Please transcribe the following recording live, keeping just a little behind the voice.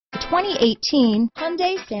2018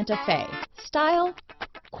 Hyundai Santa Fe. Style,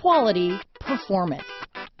 quality, performance,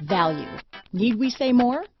 value. Need we say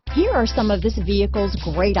more? Here are some of this vehicle's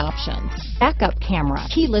great options: backup camera,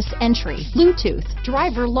 keyless entry, Bluetooth,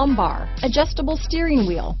 driver lumbar, adjustable steering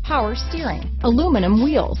wheel, power steering, aluminum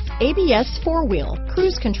wheels, ABS 4-wheel,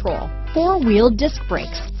 cruise control, 4-wheel disc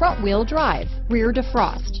brakes, front-wheel drive, rear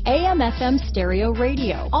defrost, AM/FM stereo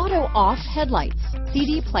radio, auto-off headlights,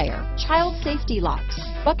 CD player, child safety locks,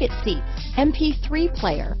 bucket seats, MP3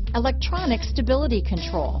 player, electronic stability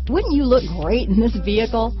control. Wouldn't you look great in this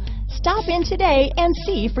vehicle? Stop in today and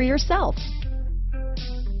see for yourself.